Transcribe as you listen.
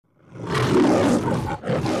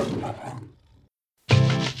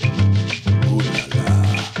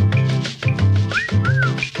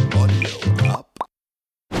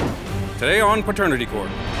Today on Paternity Court.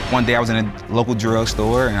 One day I was in a local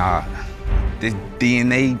drugstore and this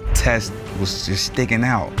DNA test was just sticking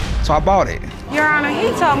out. So I bought it. Your Honor,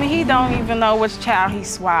 he told me he don't even know which child he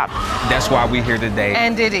swapped. That's why we're here today.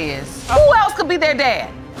 And it is. Who else could be their dad?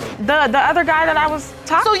 The other guy that I was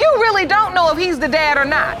talking So you really don't know if he's the dad or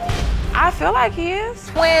not? I feel like he is.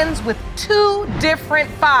 Twins with two different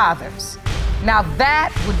fathers. Now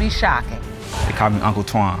that would be shocking. They call me Uncle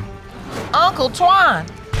Twan. Uncle Twan,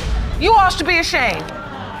 you all should be ashamed.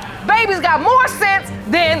 Baby's got more sense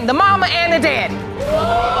than the mama and the daddy.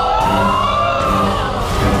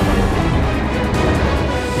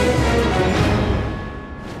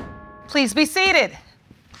 Please be seated.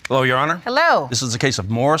 Hello, Your Honor. Hello. This is the case of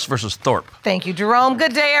Morris versus Thorpe. Thank you, Jerome.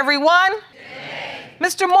 Good day, everyone.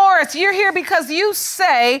 Mr. Morris, you're here because you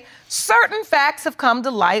say certain facts have come to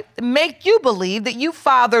light that make you believe that you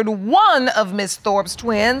fathered one of Miss Thorpe's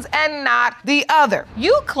twins and not the other.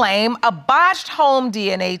 You claim a botched home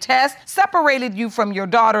DNA test separated you from your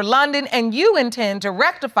daughter, London, and you intend to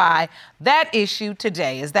rectify that issue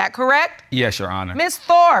today. Is that correct? Yes, Your Honor. Miss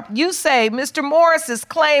Thorpe, you say Mr. Morris's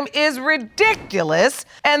claim is ridiculous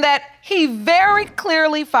and that he very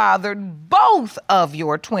clearly fathered both of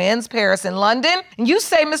your twins, Paris and London. And you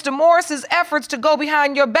say Mr. Morris's efforts to go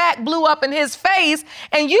behind your back blew up in his face,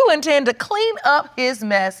 and you intend to clean up his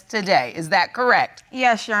mess today. Is that correct?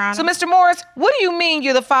 Yes, Your Honor. So, Mr. Morris, what do you mean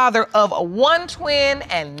you're the father of one twin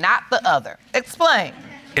and not the other? Explain.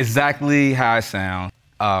 Exactly how it sounds.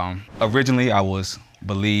 Originally, I was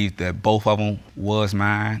believed that both of them was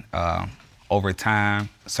mine. Over time,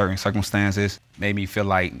 certain circumstances made me feel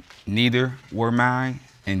like neither were mine.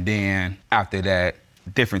 And then after that,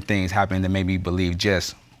 different things happened that made me believe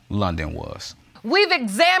just London was. We've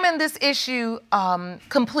examined this issue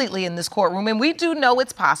completely in this courtroom, and we do know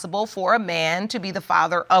it's possible for a man to be the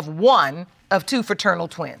father of one of two fraternal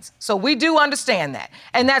twins. So we do understand that.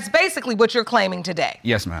 And that's basically what you're claiming today.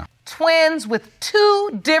 Yes, ma'am. Twins with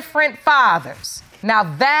two different fathers. Now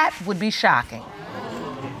that would be shocking.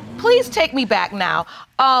 Please take me back now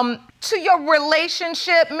to your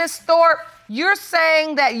relationship, Miss Thorpe. You're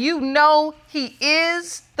saying that you know he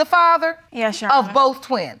is the father Yes, Your Honor. of both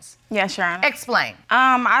twins. Yes, Your Honor. Explain.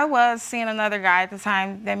 I was seeing another guy at the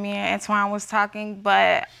time that me and Antoine was talking,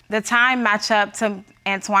 but the time matched up to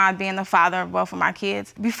Antoine being the father of both of my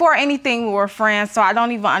kids. Before anything, we were friends, so I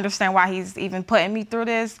don't even understand why he's even putting me through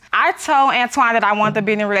this. I told Antoine that I wanted to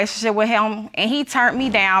be in a relationship with him, and he turned me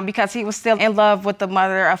down because he was still in love with the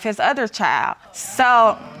mother of his other child.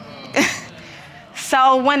 So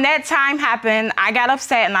when that time happened, I got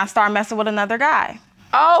upset and I started messing with another guy.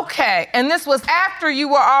 Okay, and this was after you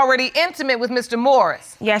were already intimate with Mr.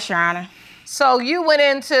 Morris. Yes, Your Honor. So you went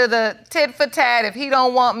into the tit for tat. If he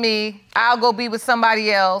don't want me, I'll go be with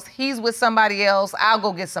somebody else. He's with somebody else. I'll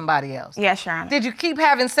go get somebody else. Yes, Your Honor. Did you keep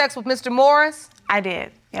having sex with Mr. Morris? I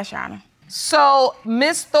did. Yes, Your Honor. So,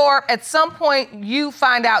 Miss Thorpe, at some point you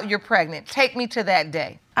find out you're pregnant. Take me to that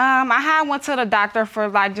day. I went to the doctor for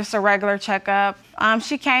like just a regular checkup.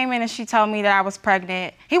 She came in and she told me that I was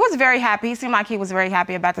pregnant. He was very happy. He seemed like he was very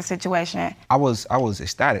happy about the situation. I was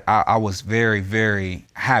ecstatic. I was very, very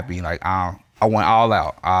happy. Like I went all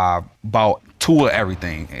out. I bought two of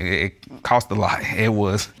everything. It cost a lot. It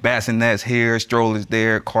was bassinets here, strollers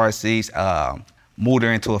there, car seats. Moved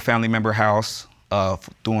her into a family member house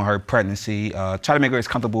during her pregnancy. Try to make her as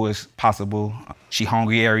comfortable as possible. She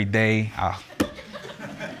hungry every day.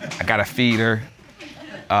 I gotta feed her.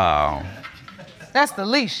 That's the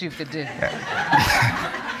least you could do.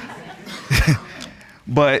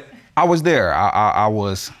 But I was there. I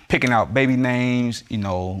was picking out baby names, you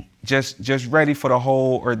know, just ready for the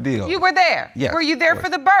whole ordeal. You were there? Yes. Were you there for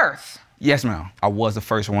the birth? Yes, ma'am. I was the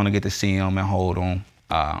first one to get to see him and hold him.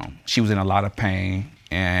 She was in a lot of pain,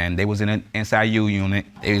 and they was in an NICU unit.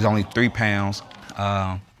 It was only 3 pounds.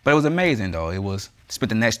 But it was amazing, though. It was, spent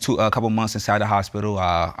the next couple months inside the hospital.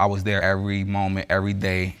 I was there every moment, every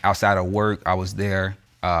day. Outside of work, I was there,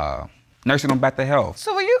 nursing them back to health.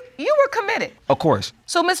 So you were committed? Of course.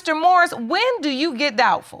 So, Mr. Morris, when do you get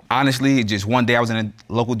doubtful? Honestly, just one day I was in a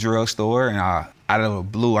local drugstore, and out of the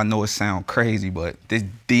blue, I know it sounds crazy, but this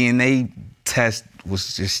DNA test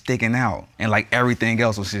was just sticking out, and like everything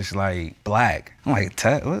else was just like black. I'm like,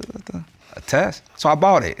 a test? So I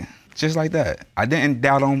bought it. Just like that. I didn't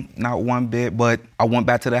doubt him, not one bit, but I went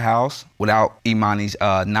back to the house without Imani's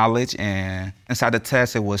knowledge, and inside the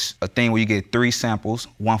test, it was a thing where you get 3 samples,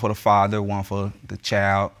 one for the father, one for the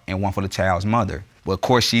child, and one for the child's mother. But of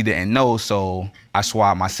course, she didn't know, so I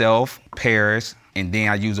swabbed myself, Paris, and then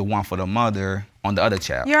I used the one for the mother on the other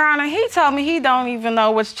child. Your Honor, he told me he don't even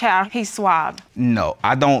know which child he swabbed. No,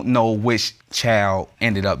 I don't know which child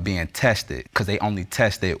ended up being tested because they only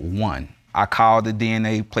tested one. I called the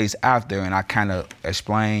DNA place after and I kind of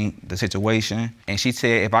explained the situation. And she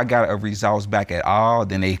said if I got a results back at all,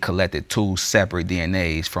 then they collected 2 separate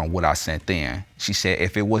DNAs from what I sent in. She said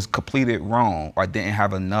if it was completed wrong or didn't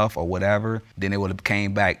have enough or whatever, then it would have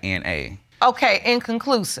came back NA. Okay,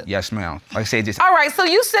 inconclusive. Yes, ma'am. Like I said, just All right, so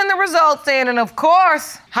you send the results in, and of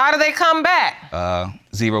course, how do they come back?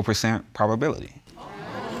 0% probability.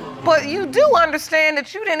 But you do understand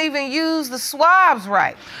that you didn't even use the swabs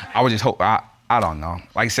right. I would just hope, I don't know.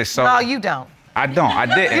 Like I said, so. No, you don't. I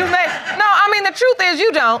didn't. The truth is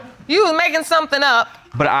you don't. You was making something up.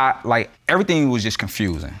 But everything was just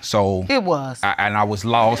confusing. So. It was. I was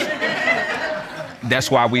lost. That's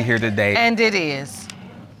why we're here today. And it is.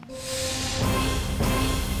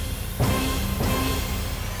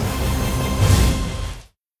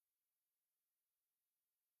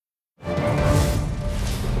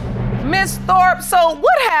 Miss Thorpe, so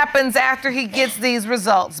what happens after he gets these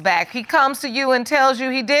results back? He comes to you and tells you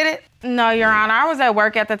he did it? No, Your Honor, I was at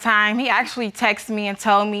work at the time. He actually texted me and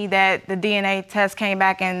told me that the DNA test came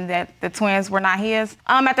back and that the twins were not his.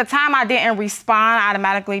 At the time, I didn't respond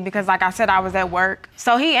automatically because, like I said, I was at work.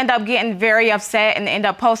 So he ended up getting very upset and ended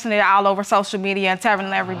up posting it all over social media and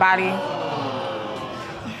telling everybody.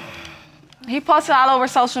 He posted all over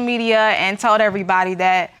social media and told everybody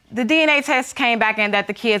that the DNA test came back and that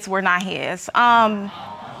the kids were not his.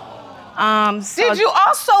 Did you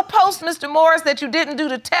also post, Mr. Morris, that you didn't do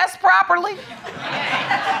the test properly?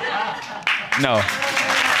 No.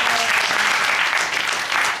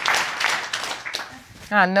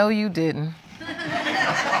 I know you didn't.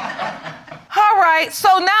 All right,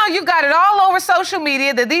 so now you got it all over social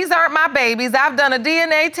media that these aren't my babies. I've done a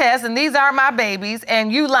DNA test and these aren't my babies,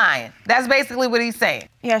 and you lying. That's basically what he's saying.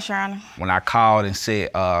 Yes, Your Honor. When I called and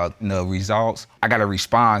said the results, I got a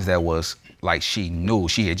response that was like she knew.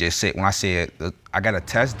 She had just said, when I said, I got a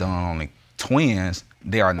test done on the twins,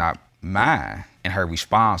 they are not mine. And her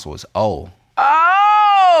response was, oh.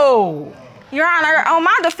 Oh! Your Honor, on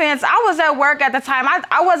my defense, I was at work at the time.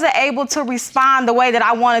 I wasn't able to respond the way that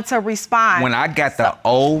I wanted to respond. When I got the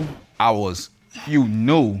O, you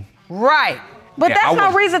knew. Right. But that's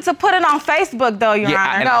no reason to put it on Facebook, though, Your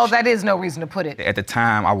Honor. No, that is no reason to put it. At the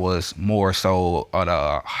time, I was more so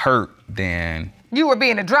hurt than... You were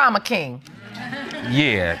being a drama king.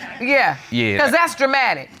 Yeah. Yeah. Yeah. Because that's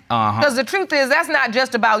dramatic. Because the truth is, that's not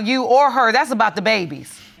just about you or her, that's about the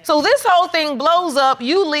babies. So this whole thing blows up,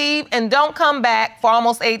 you leave and don't come back for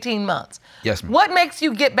almost 18 months. Yes, ma'am. What makes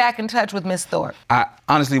you get back in touch with Miss Thorpe? I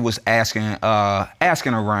honestly was asking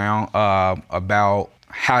around about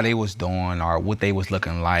how they was doing or what they was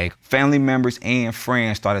looking like. Family members and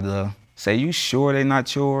friends started to say, you sure they're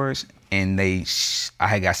not yours? And I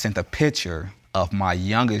had got sent a picture of my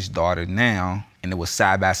youngest daughter now, and it was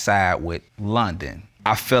side by side with London.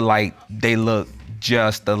 I feel like they look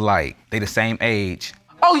just alike. They the same age.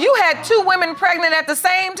 Oh, you had 2 women pregnant at the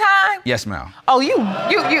same time? Yes, ma'am. Oh, you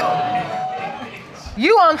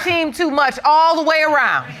on team too much all the way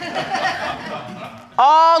around.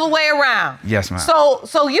 All the way around. Yes, ma'am.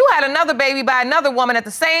 So you had another baby by another woman at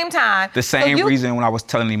the same time. The same reason when I was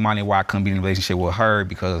telling Imani why I couldn't be in a relationship with her,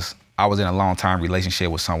 because I was in a long-term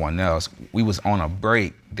relationship with someone else. We was on a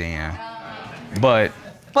break then, but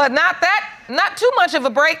not too much of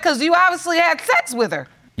a break, because you obviously had sex with her.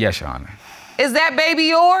 Yes, Your Honor. Is that baby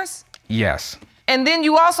yours? Yes. And then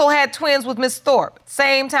you also had twins with Miss Thorpe,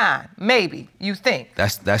 same time, maybe, you think.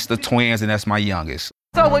 That's the twins, and that's my youngest.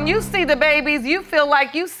 So when you see the babies, you feel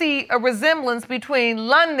like you see a resemblance between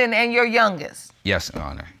London and your youngest. Yes, Your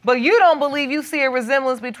Honor. But you don't believe you see a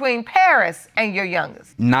resemblance between Paris and your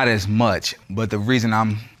youngest. Not as much, but the reason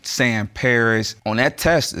I'm saying Paris, on that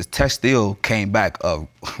test, the test still came back of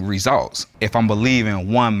results. If I'm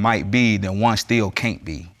believing one might be, then one still can't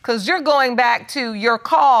be. Because you're going back to your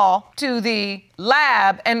call to the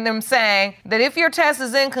lab and them saying that if your test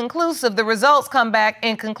is inconclusive, the results come back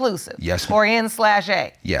inconclusive. Yes, ma'am. Or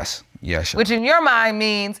N/A. Yes. Yes. Which in your mind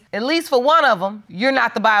means, at least for one of them, you're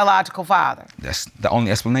not the biological father. That's the only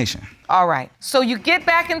explanation. All right. So you get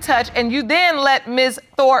back in touch and you then let Ms.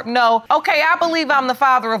 Thorpe know, okay, I believe I'm the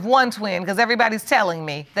father of one twin because everybody's telling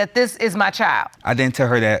me that this is my child. I didn't tell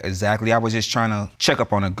her that exactly. I was just trying to check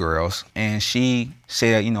up on the girls. And she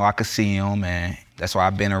said, I could see them, and that's why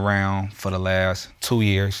I've been around for the last 2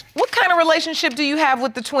 years. What kind of relationship do you have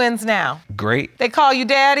with the twins now? Great. They call you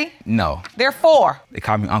daddy? No. They're 4. They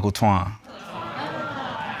call me Uncle Twan.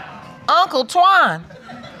 Uncle Twan.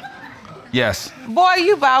 Yes. Boy,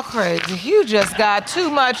 you about crazy. You just got too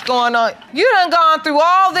much going on. You done gone through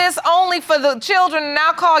all this only for the children and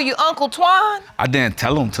now call you Uncle Twan? I didn't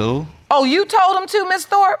tell him to. Oh, you told him to, Miss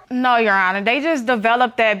Thorpe? No, Your Honor. They just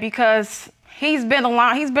developed that because he's been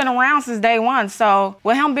around since day one. So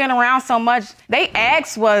with him being around so much, they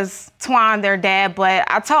asked was Twan their dad, but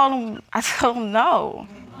I told him no.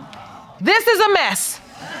 This is a mess.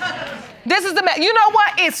 This is the mess. You know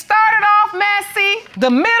what? It started off messy.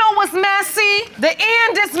 The middle was messy. The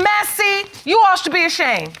end is messy. You all should be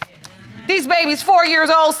ashamed. These babies 4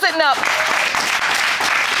 years old sitting up.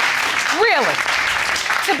 Really?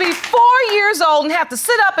 To be 4 years old and have to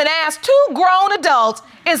sit up and ask 2 grown adults,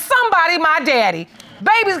 is somebody my daddy?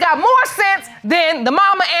 Babies got more sense than the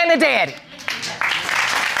mama and the daddy.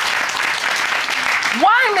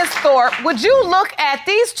 Why, Miss Thorpe, would you look at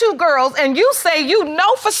these 2 girls and you say you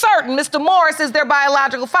know for certain Mr. Morris is their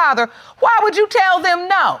biological father? Why would you tell them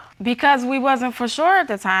no? Because we wasn't for sure at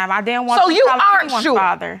the time. I didn't want So to you tell aren't anyone's sure.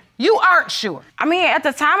 father. You aren't sure. I mean, at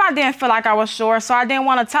the time, I didn't feel like I was sure, so I didn't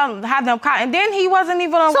want to have them call. And then he wasn't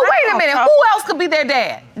even around. So wait a minute, so who else could be their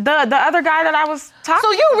dad? The other guy that I was talking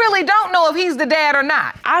So you really don't know if he's the dad or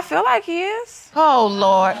not? I feel like he is. Oh,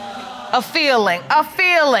 Lord. A feeling, a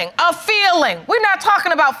feeling, a feeling. We're not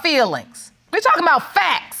talking about feelings. We're talking about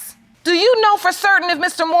facts. Do you know for certain if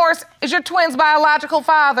Mr. Morris is your twin's biological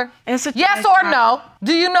father? It's a Yes twins, or Your no? Honor.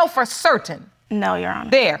 Do you know for certain? No, Your Honor.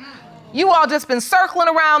 There. You all just been circling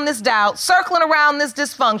around this doubt, circling around this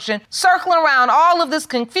dysfunction, circling around all of this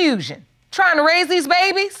confusion, trying to raise these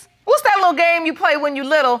babies. What's that little game you play when you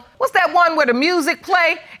little? What's that one where the music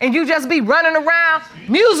play and you just be running around?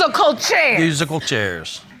 Musical chairs. Musical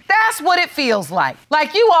chairs. That's what it feels like.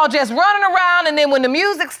 Like you all just running around and then when the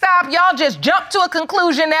music stops, y'all just jump to a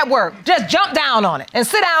conclusion at work. Just jump down on it and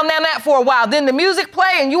sit down on that for a while. Then the music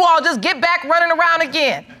play and you all just get back running around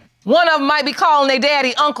again. One of them might be calling their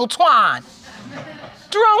daddy Uncle Twan.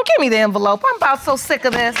 Jerome, give me the envelope. I'm about so sick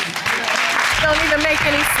of this. Don't even make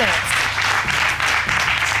any sense.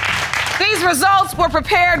 These results were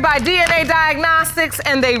prepared by DNA Diagnostics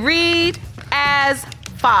and they read as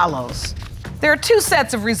follows. There are 2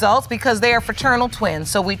 sets of results because they are fraternal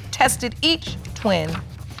twins, so we tested each twin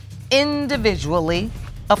individually,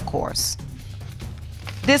 of course.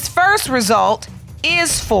 This first result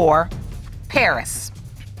is for Paris.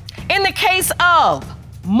 In the case of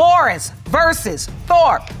Morris versus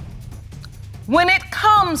Thorpe, when it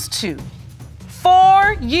comes to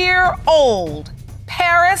 4-year-old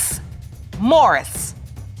Paris Morris,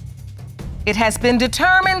 it has been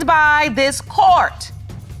determined by this court,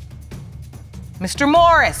 Mr.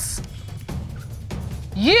 Morris,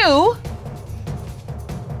 you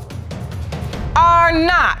are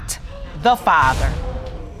not the father.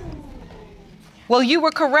 Well, you were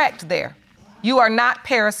correct there. You are not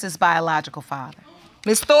Paris's biological father.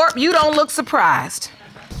 Miss Thorpe, you don't look surprised.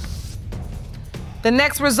 The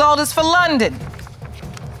next result is for London.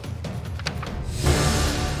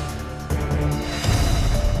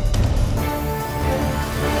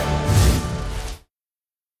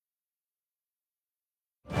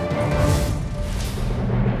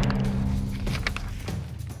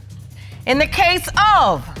 In the case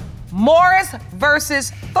of Morris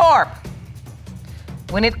versus Thorpe,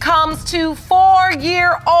 when it comes to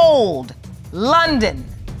 4-year-old London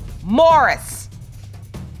Morris,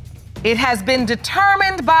 it has been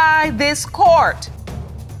determined by this court,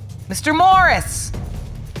 Mr. Morris,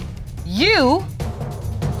 you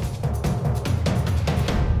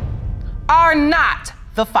are not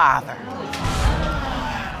the father.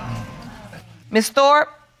 Miss Thorpe,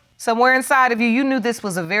 somewhere inside of you, you knew this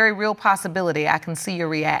was a very real possibility. I can see your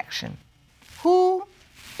reaction. Who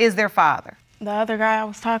is their father? The other guy I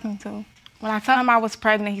was talking to. When I told him I was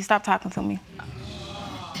pregnant, he stopped talking to me.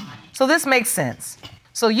 So this makes sense.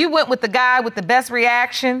 So you went with the guy with the best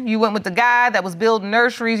reaction. You went with the guy that was building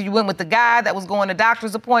nurseries. You went with the guy that was going to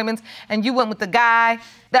doctor's appointments. And you went with the guy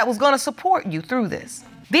that was going to support you through this.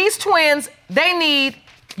 These twins, they need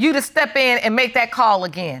you to step in and make that call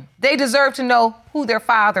again. They deserve to know who their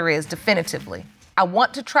father is definitively. I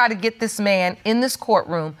want to try to get this man in this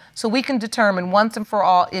courtroom so we can determine once and for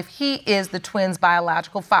all if he is the twins'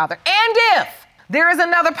 biological father. And if there is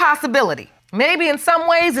another possibility, maybe in some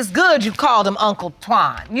ways it's good you called him Uncle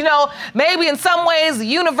Twan. You know, maybe in some ways the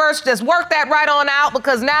universe just worked that right on out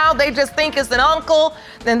because now they just think it's an uncle,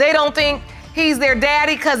 then they don't think he's their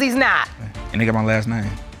daddy because he's not. And they got my last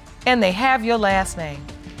name. And they have your last name.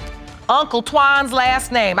 Uncle Twan's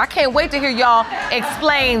last name. I can't wait to hear y'all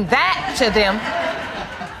explain that to them.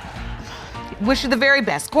 Wish you the very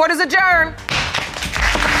best. Court is adjourned.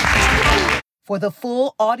 For the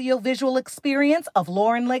full audiovisual experience of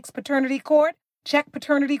Lauren Lake's Paternity Court, check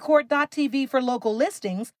paternitycourt.tv for local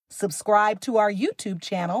listings, subscribe to our YouTube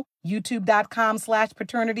channel,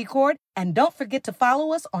 youtube.com/paternitycourt, and don't forget to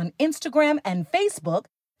follow us on Instagram and Facebook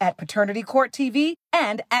at Paternity Court TV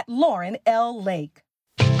and at Lauren L. Lake.